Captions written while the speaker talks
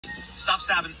Stop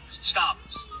stabbing. Stop.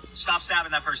 Stop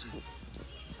stabbing that person.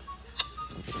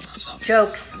 Stop.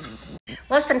 Jokes.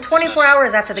 Less than 24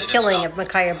 hours after the killing of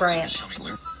Micaiah Bryant.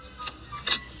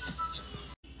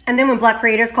 And then when black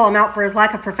creators call him out for his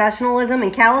lack of professionalism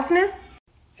and callousness,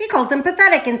 he calls them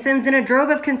pathetic and sends in a drove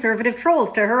of conservative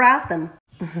trolls to harass them.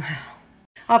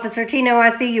 Officer Tino, I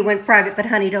see you went private, but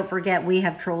honey, don't forget, we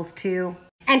have trolls too.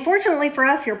 And fortunately for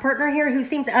us, your partner here, who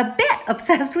seems a bit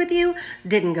obsessed with you,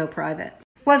 didn't go private.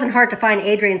 Wasn't hard to find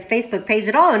Adrien's Facebook page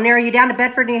at all and narrow you down to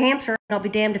Bedford, New Hampshire. I'll be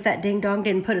damned if that ding-dong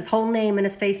didn't put his whole name in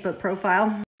his Facebook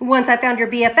profile. Once I found your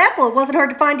BFF, well, it wasn't hard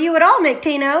to find you at all, Nick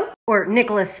Tino. Or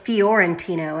Nicholas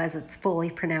Fiorentino, as it's fully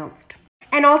pronounced.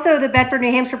 And also, the Bedford, New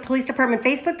Hampshire Police Department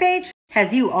Facebook page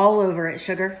has you all over it,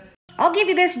 sugar. I'll give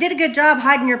you this, you did a good job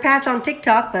hiding your patch on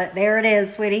TikTok, but there it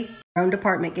is, sweetie. Your own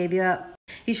department gave you up.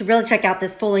 You should really check out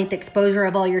this full-length exposure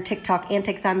of all your TikTok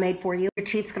antics I made for you. Your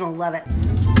chief's gonna love it.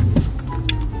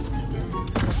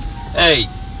 Hey,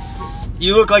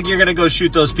 you look like you're gonna go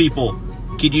shoot those people.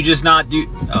 Could you just not do...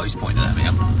 Oh, he's pointing at me.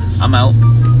 I'm out.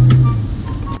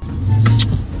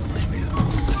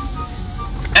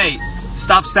 Hey,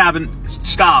 stop stabbing.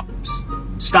 Stop.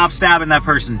 Stop stabbing that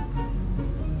person.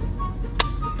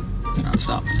 No,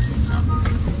 stop. No.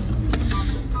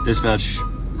 Dispatch,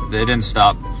 they didn't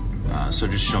stop, so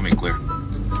just show me clear.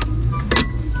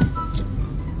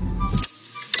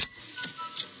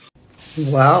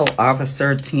 Well,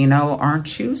 Officer Tino,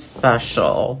 aren't you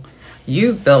special?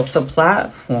 You built a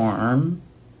platform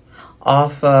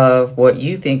off of what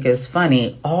you think is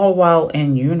funny, all while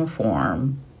in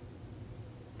uniform.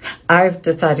 I've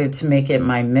decided to make it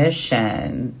my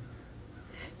mission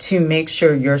to make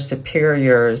sure your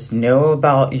superiors know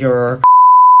about your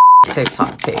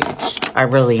TikTok page. I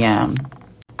really am.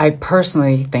 I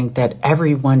personally think that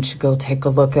everyone should go take a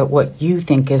look at what you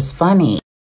think is funny.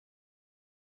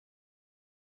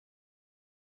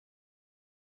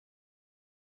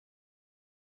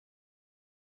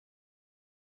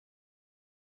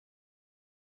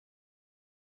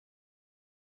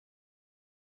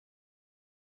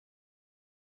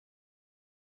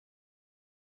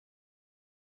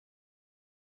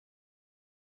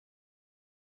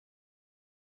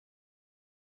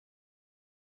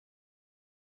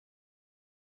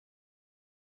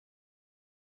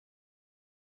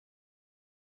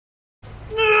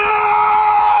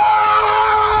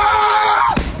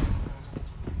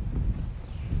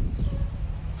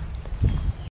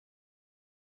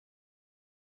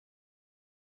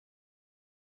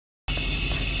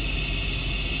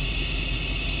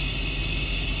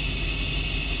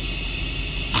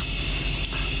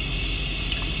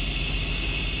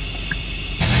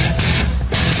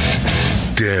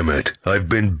 Damn it, I've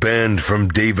been banned from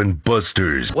Dave &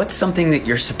 Buster's. What's something that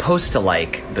you're supposed to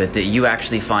like, but that you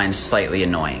actually find slightly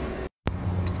annoying?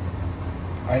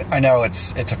 I know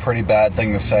it's a pretty bad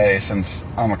thing to say since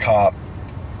I'm a cop,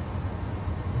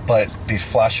 but these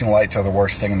flashing lights are the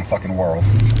worst thing in the fucking world.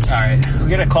 Alright, we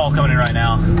got a call coming in right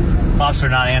now. Officer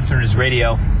not answering his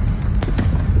radio.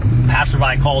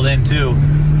 Passerby called in too,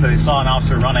 so they saw an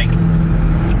officer running.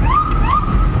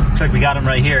 Looks like we got him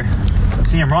right here.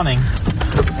 See him running.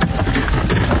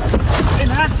 Hey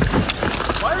man,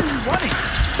 why are you running?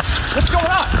 What's going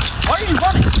on? Why are you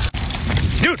running?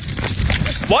 Dude,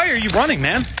 why are you running,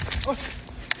 man?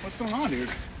 What's going on, dude?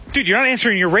 Dude, you're not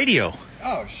answering your radio.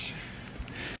 Oh, shit.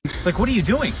 Like, what are you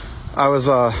doing? I was,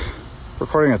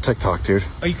 recording a TikTok, dude.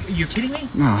 Are you kidding me?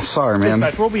 No, sorry, man.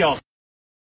 Dispatch, we'll be all...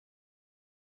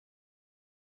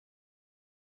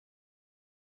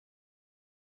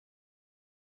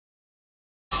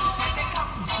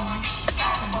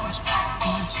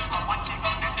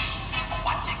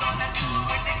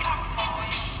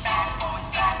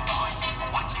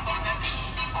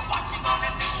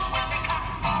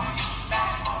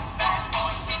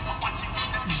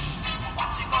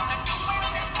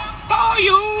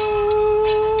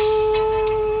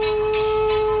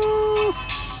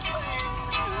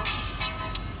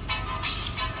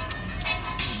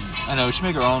 I know, we should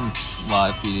make our own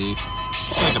live PD. We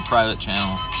should make a private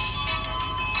channel.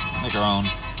 Make our own.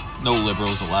 No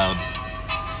liberals allowed.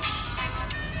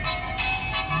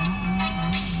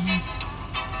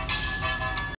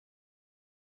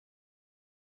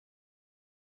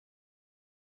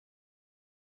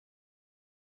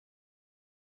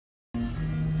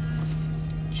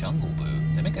 Jungle Boot?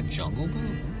 They make a Jungle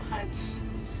Boot? What?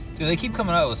 Dude, they keep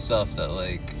coming out with stuff that,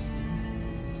 like...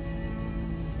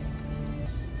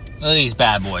 Look at these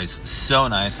bad boys. So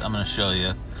nice. I'm going to show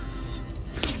you.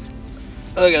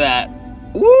 Look at that.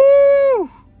 Woo!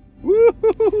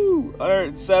 Woo!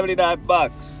 179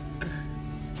 bucks.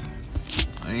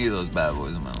 I need those bad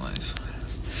boys in my life.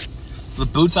 The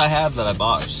boots I have that I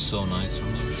bought are so nice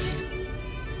from them.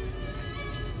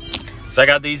 So I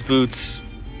got these boots.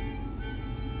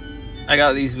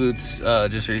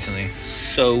 Just recently.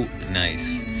 So nice.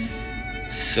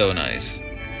 So nice.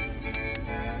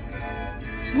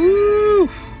 Woo!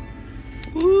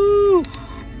 Woo!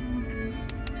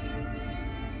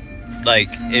 Like,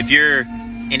 if you're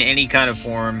in any kind of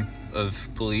form of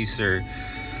police or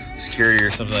security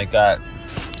or something like that,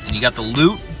 and you got the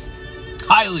loot,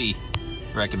 highly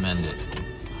recommend it.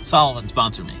 Solomon,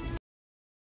 sponsor me.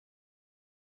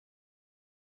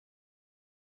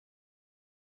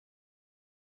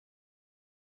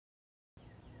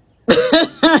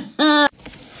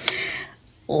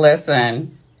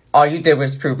 Listen, all you did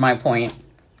was prove my point.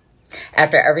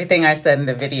 After everything I said in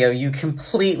the video, you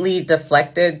completely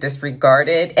deflected,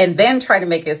 disregarded, and then tried to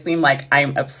make it seem like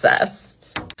I'm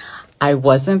obsessed. I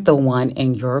wasn't the one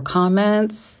in your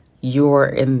comments. You're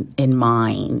in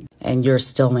mine, and you're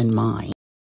still in mine.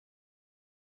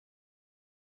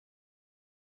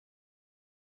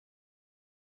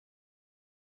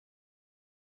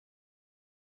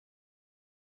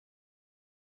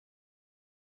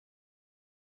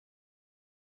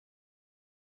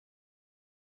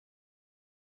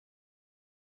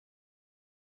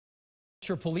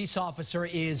 Police officer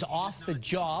is off the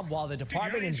job while the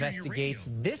department investigates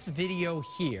this video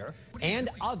here and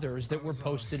others that were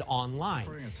posted online.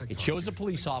 It shows a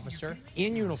police officer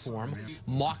in uniform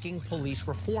mocking police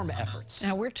reform efforts.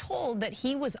 Now, we're told that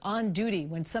he was on duty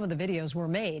when some of the videos were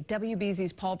made.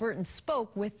 WBZ's Paul Burton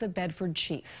spoke with the Bedford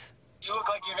chief. You look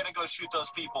like you're gonna go shoot those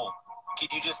people.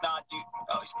 Could you just not do...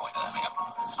 Oh, he's pointing at me.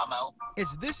 I'm out.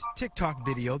 It's this TikTok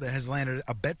video that has landed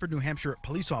a Bedford, New Hampshire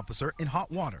police officer in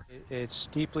hot water. It's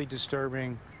deeply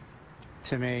disturbing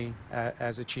to me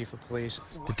as a chief of police.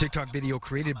 The TikTok video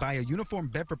created by a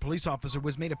uniformed Bedford police officer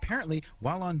was made apparently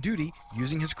while on duty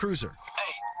using his cruiser.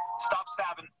 Hey, stop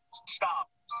stabbing. Stop.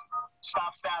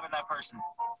 Stop stabbing that person.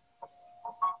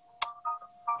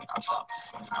 No, stop.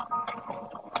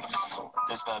 No.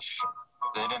 Dispatch.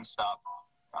 They didn't stop.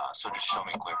 So just show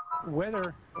me clear.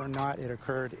 Whether or not it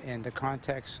occurred in the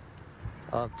context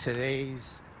of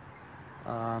today's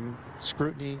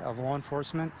scrutiny of law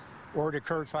enforcement, or it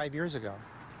occurred 5 years ago,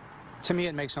 to me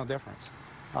it makes no difference.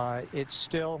 It's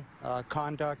still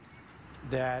conduct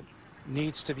that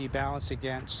needs to be balanced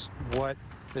against what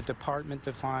the department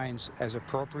defines as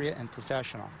appropriate and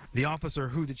professional. The officer,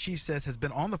 who the chief says has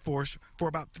been on the force for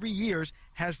about 3 years,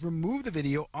 has removed the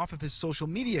video off of his social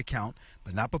media account,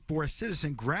 but not before a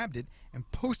citizen grabbed it and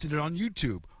posted it on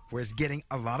YouTube, where it's getting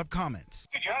a lot of comments.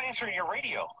 Dude, you're not answering your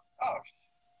radio. Oh.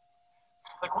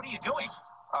 Like, what are you doing?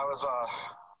 I was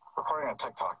recording a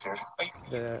TikTok, dude.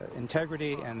 The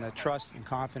integrity and the trust and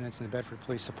confidence in the Bedford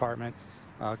Police Department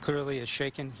clearly is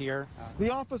shaken here.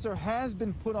 The officer has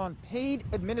been put on paid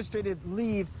administrative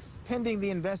leave pending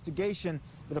the investigation.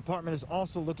 The department is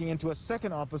also looking into a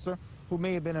second officer who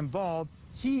may have been involved.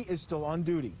 He is still on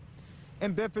duty.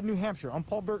 In Bedford, New Hampshire, I'm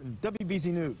Paul Burton, WBZ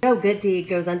News. No good deed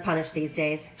goes unpunished these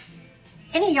days.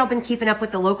 Any of y'all been keeping up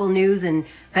with the local news in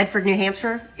Bedford, New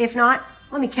Hampshire? If not,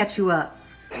 let me catch you up.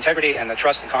 Integrity and the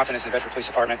trust and confidence in the Bedford Police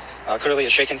Department clearly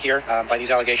is shaken here by these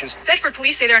allegations. Bedford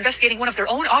police say they're investigating one of their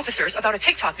own officers about a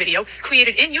TikTok video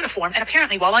created in uniform and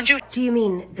apparently while on duty. Do you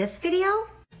mean this video?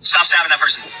 Stop stabbing that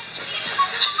person.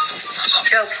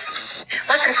 Jokes.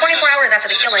 Less than 24 hours after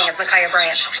the killing of Micaiah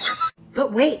Bryant.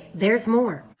 But wait, there's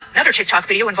more. Another TikTok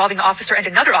video involving the officer and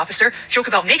another officer joke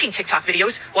about making TikTok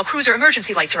videos while cruiser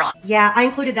emergency lights are on. Yeah, I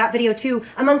included that video too,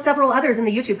 among several others in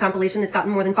the YouTube compilation that's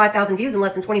gotten more than 5,000 views in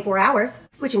less than 24 hours,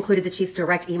 which included the chief's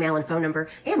direct email and phone number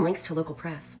and links to local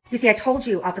press. You see, I told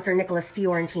you, Officer Nicholas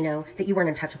Fiorentino, that you weren't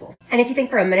untouchable. And if you think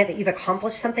for a minute that you've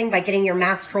accomplished something by getting your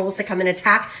mass trolls to come and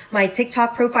attack my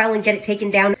TikTok profile and get it taken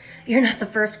down, you're not the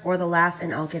first or the last,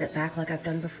 and I'll get it back like I've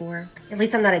done before. At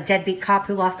least I'm not a deadbeat cop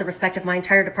who lost the respect of my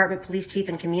entire department, police chief,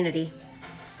 and community.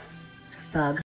 Thug.